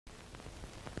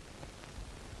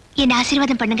என்ன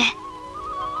ஆசீர்வாதம் பண்ணுங்க.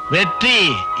 வெற்றி,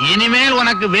 இனிமேல்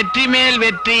உனக்கு வெற்றி மேல்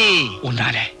வெற்றி.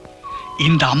 உன்னால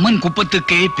இந்த அம்மன்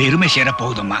குப்பத்துக்கே பெருமை சேர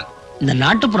போகுதும்மா. இந்த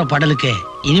நாட்டுப்புற பாடலுக்கு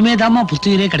இனிமேதாம்மா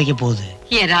புத்துயிரே கிடைக்க போகுது.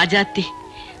 ஏன் ராஜாத்தி,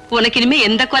 உனக்கு இனிமே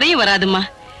எந்த குறையும் வராதுமா.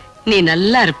 நீ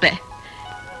நல்லா இருப்ப.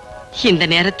 இந்த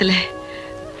நேரத்துல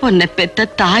உன்னை பெத்த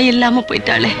தாய் இல்லாம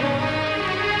போயிட்டாளே.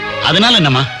 அதனால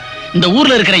என்னம்மா, இந்த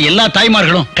ஊர்ல இருக்கிற எல்லா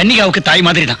தாய்மார்களும் கன்னிகாவுக்கு தாய்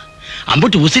மாதிரி தான்.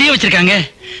 அம்புட்டு உசிரியே வச்சிருக்காங்க.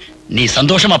 நீ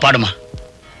சந்தோஷமா பாடுமா.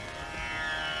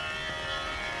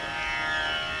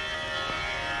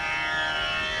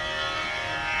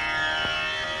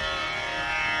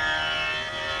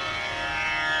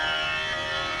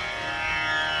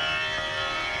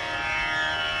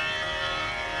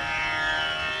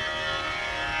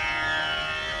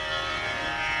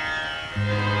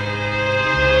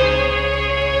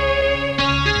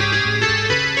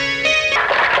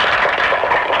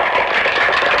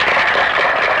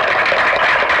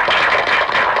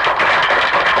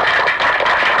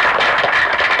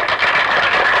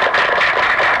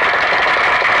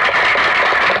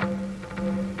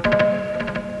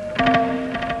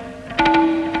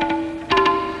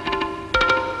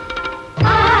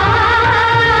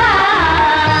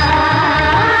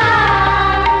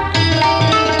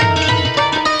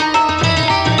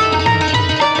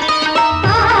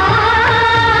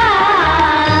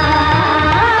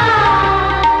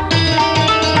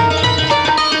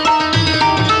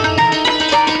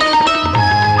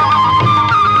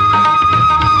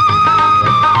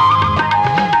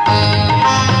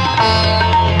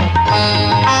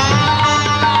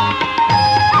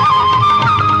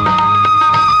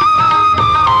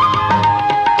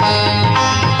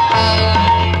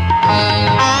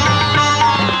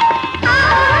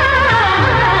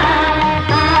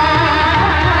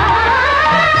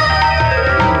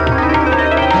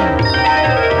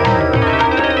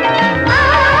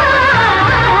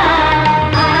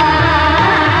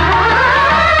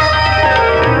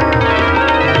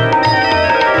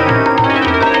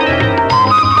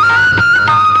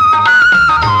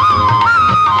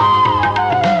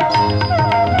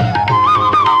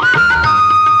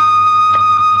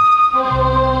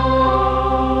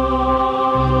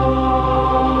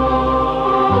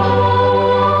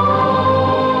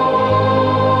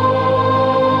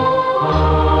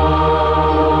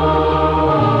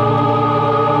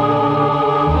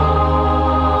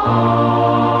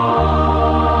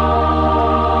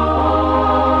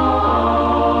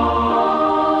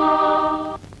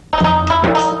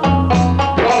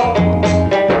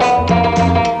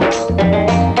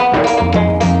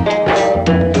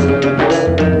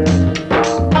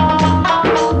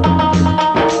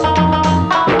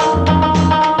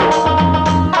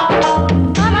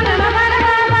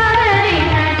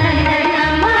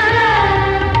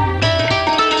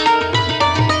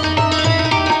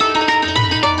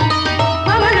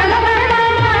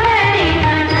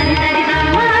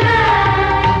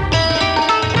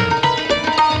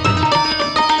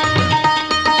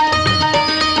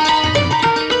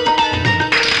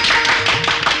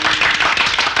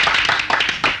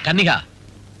 Kannika,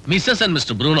 Mrs and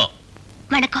mister Bruno.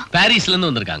 வணக்கம். பாரிஸ்ல இருந்து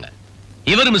வந்திருக்காங்க.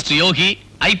 இவர் mister Yogi,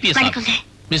 IPS officer.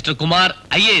 Mister Kumar,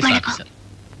 IAS officer.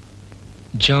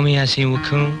 Jomia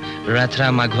Siwukun,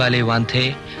 Ratra Magwali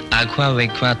Wante, Aqua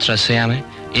Vekwa Trasayame,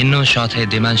 Inno Shothe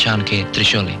Dimanshanke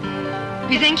Trisholi.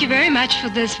 We thank you very much for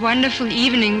this wonderful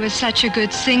evening with such a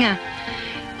good singer.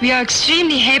 We are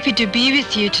extremely happy to be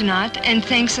with you tonight, and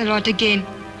thanks a lot again.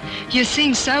 You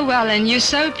sing so well and you're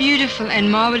so beautiful and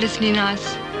marvelously nice.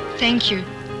 Thank you.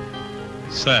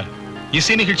 Sir,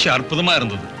 இசை நிகழ்ச்சி அற்புதமா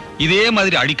இருந்தது. இதே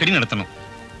மாதிரி அடிக்கடி நடத்தணும்.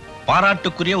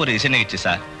 பாராட்டுக்குரிய ஒரு இசை நிகழ்ச்சி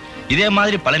சார். இதே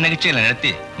மாதிரி பல நிகழ்ச்சிகளை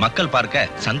நடத்தி மக்கள் பார்க்க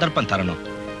சந்தர்ப்பம் தரணும்.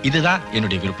 இதுதான்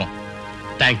என்னுடைய விருப்பம்.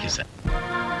 Thank you sir.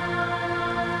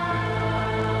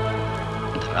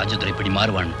 இந்த ராஜதுரை இப்படி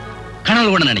மாறுவான்னு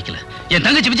கனவுல கூட நினைக்கல. என்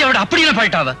தங்கச்சி விஜயாவோட அப்படியே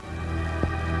பாயிட்டாவ.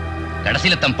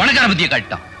 கடைசியில தம் பணக்கார பத்திய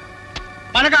காட்டான்.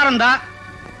 பணக்காரன் தான்,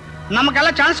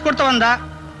 நமக்கெல்லாம் சான்ஸ் கொடுத்து வந்தா.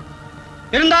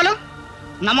 இருந்தாலும்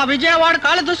நம்ம விஜயாவோட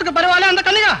கால தூசுக்கு பரவாயில்ல அந்த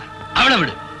கன்னிகா. அவளை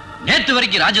விடு. நேத்து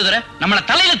வரைக்கும் ராஜதுரை நம்மள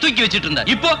தலையில தூக்கி வச்சிட்டு இருந்தா,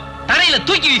 இப்போ தரையில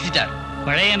தூக்கி வீசிட்டார்.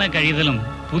 பழையன கழிதலும்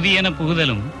புதியன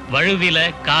புகுதலும் வழுவில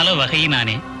கால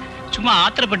வகையினானே. சும்மா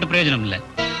ஆத்திரப்பட்டு பிரயோஜனம் இல்ல.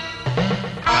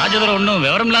 ராஜதுரை ஒன்னும்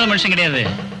விவரம் இல்லாத மனுஷன் கிடையாது.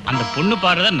 அந்த பொண்ணு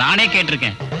பாடுறத நானே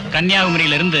கேட்டிருக்கேன்.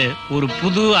 கன்னியாகுமரியில இருந்து ஒரு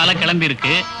புது அலை கிளம்பி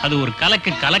இருக்கு. அது ஒரு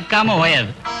கலக்கு கலக்காம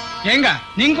ஓயாது. ஏங்க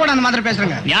நீங்க கூட அந்த மாதிரி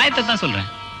பேசுறீங்க? நியாயத்தை தான் சொல்றேன்.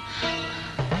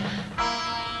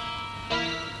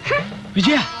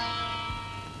 விஜயா,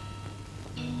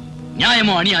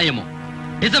 நியாயமோ அநியாயமோ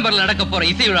டிசம்பர்ல நடக்க போற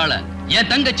இசை விழால என்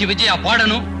தங்கச்சி விஜயா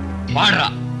பாடணும், பாடுறா.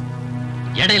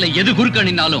 இடையில எது குறுக்க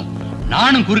நின்னாலும்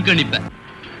நானும் குறுக்கு அணிப்பேன்.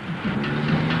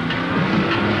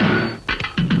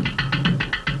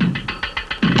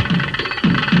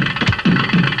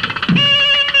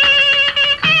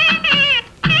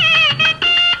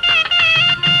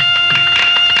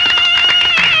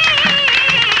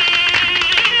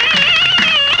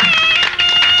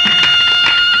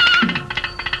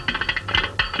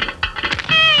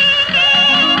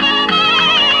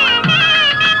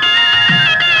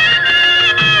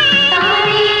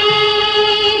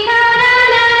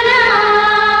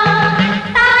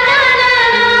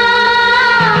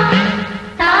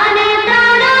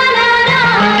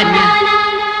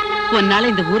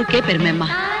 இந்த ஊருக்கே பெருமைம்மா.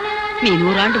 நீ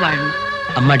 100 ஆண்டு வாழணும்.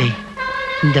 அம்மாடி,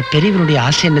 இந்த பெரியவனுடைய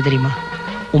ஆசை என்ன தெரியுமா?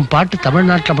 உன் பாட்டு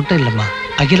தமிழ்நாட்டில் மட்டும் இல்லம்மா,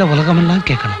 அகில உலகமெல்லாம்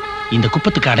கேட்கணும். இந்த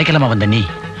குப்பத்துக்கு அடைக்கலமா வந்த நீ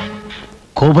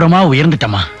கோபுரமா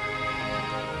உயர்ந்துட்டமா.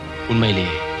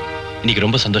 உண்மையிலேயே இன்னைக்கு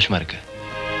ரொம்ப சந்தோஷமா இருக்கு.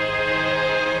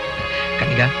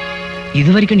 கனிகா,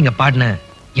 இது வரைக்கும் நீங்க பாடின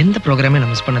எந்த ப்ரோக்ராமே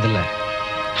நான் மிஸ் பண்ணதில்லை.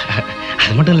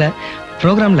 அது மட்டும் இல்ல,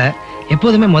 ப்ரோக்ராம்ல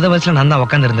எப்போதுமே வயசுல நான் தான்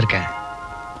உட்கார்ந்து இருந்திருக்கேன்.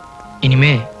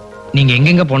 இனிமே நீங்க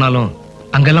எங்கெங்க போனாலும்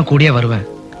அங்கெல்லாம் கூடியே வருவேன்.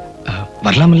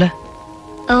 வரலாம்ல?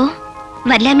 ஓ,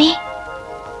 வரலாமே.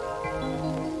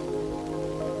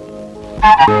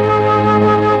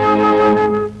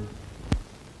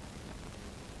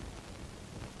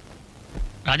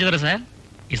 ராஜேந்திர சார்,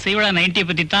 இசை விழா 90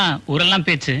 பத்தி தான் ஊரெல்லாம்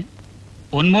பேச்சு.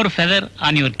 One more feather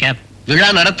on your gap. விழா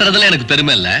நடத்துறதுல எனக்கு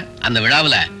பெருமை இல்ல. அந்த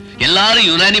விழாவுல எல்லாரும்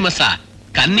யுனானிமஸா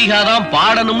கன்னிகா தான்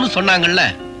பாடணும்னு சொன்னாங்கல்ல,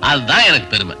 அதுதான் எனக்கு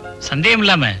பெருமை. சந்தேகம்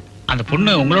இல்லாம அந்த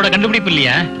பொண்ணு உங்களோட கண்டுபிடிப்பு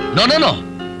இல்லையா? நோ நோ நோ,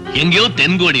 எங்கேயோ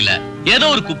தென்கோடியில ஏதோ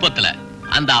ஒரு குப்பத்துல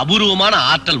அந்த அபூர்வமான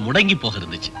ஆற்றல் முடங்கி போக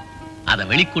இருந்துச்சு. அதை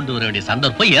வெளிக்கொண்டு வர வேண்டிய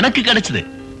சந்தர்ப்பம் எனக்கு கிடைச்சது.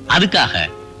 அதுக்காக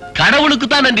கடவுளுக்கு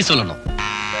தான் நன்றி சொல்லணும்.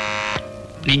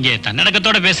 நீங்க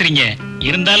தன்னடக்கத்தோட பேசுறீங்க,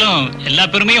 இருந்தாலும் எல்லா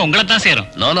பெருமையும் உங்களை தான்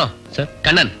சேரும். நோ நோ சார்,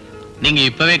 கண்ணன், நீங்க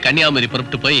இப்பவே கன்னியாகுமரி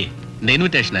புறப்பட்டு போய் இந்த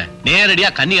இன்விடேஷனை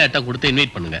நேரடியா கன்னியாட்டம் கொடுத்து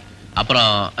இன்வைட் பண்ணுங்க.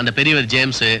 அப்புறம் அந்த பெரியவர்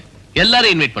ஜேம்ஸ்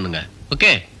எல்லாரும் இன்வைட் பண்ணுங்க.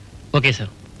 ஓகே? Okay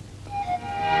sir.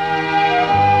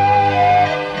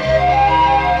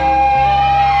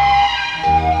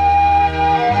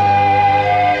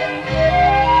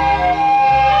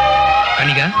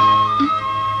 கனிகா,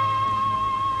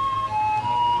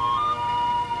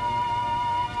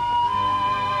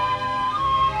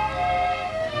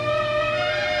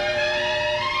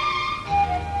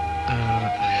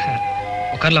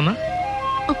 உட்காரலாமா?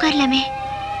 உட்காரலாமே.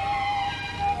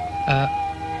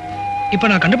 இப்ப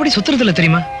நான் கண்டபடி சுத்துறது இல்ல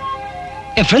தெரியுமா?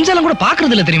 என் ஃப்ரெண்ட்ஸ் எல்லாம் கூட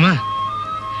பாக்குறது இல்ல தெரியுமா?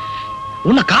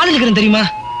 உன்னை காலில் இருக்கிறேன் தெரியுமா?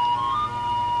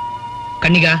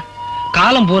 கன்னிகா,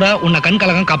 காலம் பூரா உன்னை கண்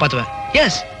கலகம் காப்பாத்துவேன்.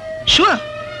 S, sure,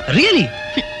 really.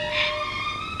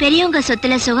 பெரியவங்க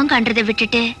சொத்துல சுகம் காண்றதை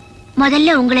விட்டுட்டு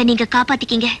முதல்ல உங்களை நீங்க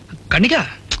காப்பாத்திக்கிங்க. கன்னிகா,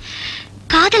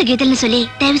 காதல் கீதல்னு சொல்லி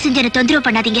தயவு செஞ்சு என்ன தொந்தரவு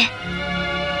பண்ணாதீங்க.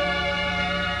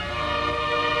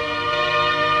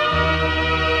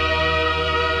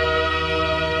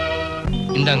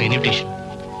 இந்தாங்க இன்விடேஷன்.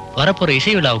 வரப்போற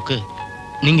இசை விழாவுக்கு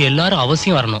நீங்க எல்லாரும்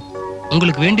அவசியம் வரணும்.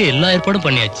 உங்களுக்கு வேண்டிய எல்லா ஏற்பாடும்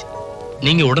பண்ணியாச்சு.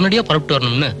 நீங்க உடனடியா புறப்பட்டு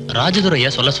வரணும்னு ராஜதுரை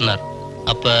ஐயா சொல்ல சொன்னார்.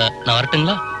 அப்ப நான்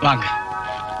வரட்டுங்களா? வாங்க.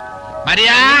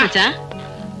 மரியா,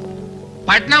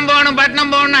 பட்னம்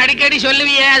போகணும் அடிக்கடி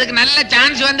சொல்லுவியே, அதுக்கு நல்ல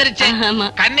சான்ஸ் வந்துருச்சு.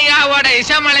 கன்னிகாவோட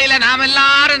இசமலையில நாம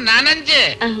எல்லாரும் நனைஞ்சு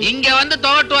இங்க வந்து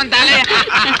தோட்டுவோம் தலை.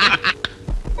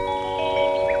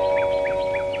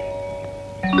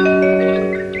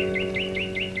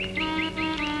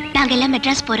 நாங்க எல்லாம்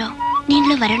மெட்ராஸ் போறோம்,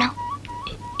 நீங்களும் வரணும்.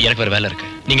 எனக்கு வேற வேலை இருக்கு,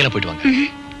 நீங்களும் போயிட்டு வாங்க.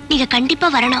 நீங்க கண்டிப்பா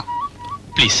வரணும்.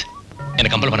 ப்ளீஸ், என்ன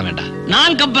கம்பல் பண்ண வேண்டாம்.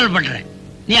 நான் கம்பல் பண்றேன்,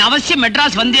 நீ அவசியம்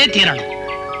மெட்ராஸ் வந்தே தீரணும்.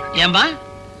 ஏம்பா,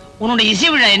 உன்னோட இசை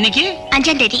விழா என்னைக்கு?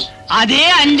 5ஆம் தேதி. அதே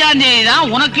 5ஆம் தேதி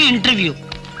தான் உனக்கு இன்டர்வியூ.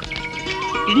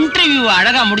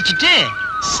 அழகா முடிச்சிட்டு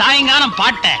சாயங்காலம்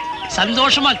பாட்டை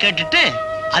சந்தோஷமா கேட்டுட்டு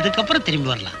அதுக்கப்புறம்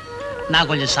திரும்பி வரலாம். நான்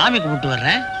கொஞ்சம் சாமி கும்பிட்டு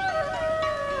வர்றேன்.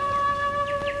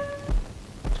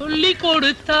 சொல்லி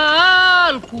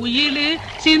கொடுத்தால் குயிலு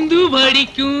சிந்து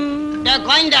படிக்கும்.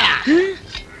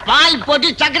 பால் போட்டு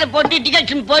சக்கரை போட்டு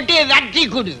டிகெஷன் போட்டு வட்டி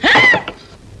கொடு.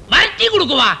 வட்டி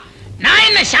கொடுக்குவா? நான்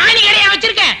என்ன சாணி கடையா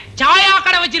வச்சிருக்கேன்? சாயா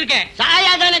கடை வச்சிருக்கேன்.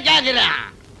 சாயா தானே கேக்குறேன்.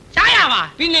 சாயாவா?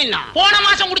 பின்ன போன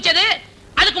மாசம் குடிச்சது,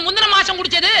 அதுக்கு முந்தின மாசம்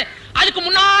குடிச்சது, அதுக்கு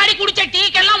முன்னாடி குடிச்ச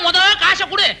டீக்கெல்லாம் முதல் காசை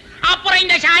கொடு, அப்புறம்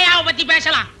இந்த சாயாவை பத்தி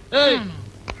பேசலாம்.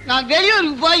 நான்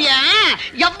வெளியூருக்கு போய்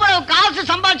எவ்வளவு காசு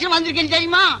சம்பாதிச்சு வந்திருக்கேன்னு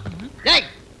தெரியுமா?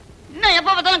 இன்னும் எப்ப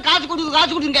பார்த்தாலும் காசு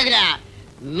கொடுன்னு கேக்குறேன்.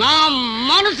 நான்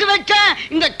மனசு வச்ச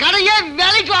இந்த கடையை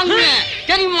விலைக்கு வாங்குவேன்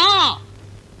தெரியுமா?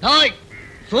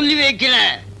 சொல்லி வைக்கல,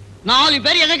 4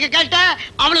 பேர் எதற்கு கேட்ட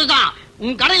அவ்வளவுதான்.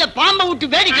 உன் கடையில பாம்பை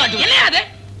விட்டு வேடி காட்டு. இல்லையா அது?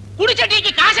 குடிச்ச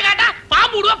டீக்கு காசு கேட்டா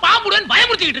பாம்பு விடுவேன்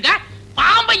பயமுறுத்திக்கிட்டு இருக்க.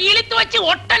 பாம்பை இழுத்து வச்சு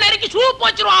ஒட்ட நறுக்கி சூப்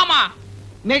வச்சிருவாமா.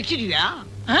 மெச்சிடுவியா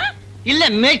இல்ல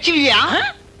மெச்சிடுவியா?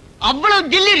 அவ்வளவு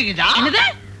தில்லி இருக்குதா?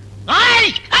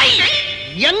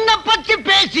 என்ன பத்தி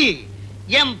பேசி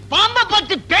என் பாம்பை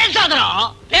பத்தி பேசாதடா.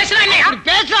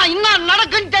 பேசா இன்னும்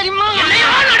நடக்கும் தெரியுமா?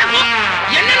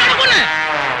 என்ன நடக்கும்?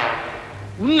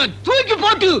 உன்னை தூக்கி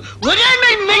போட்டு ஒரே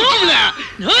மாதிரி மெச்சிடுவேன்.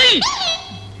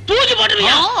 தூக்கி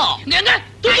போட்டுருவியா? எங்க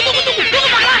தூக்கி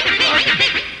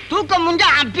தூக்க முடிஞ்சா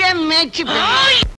அப்படியே மேய்ச்சி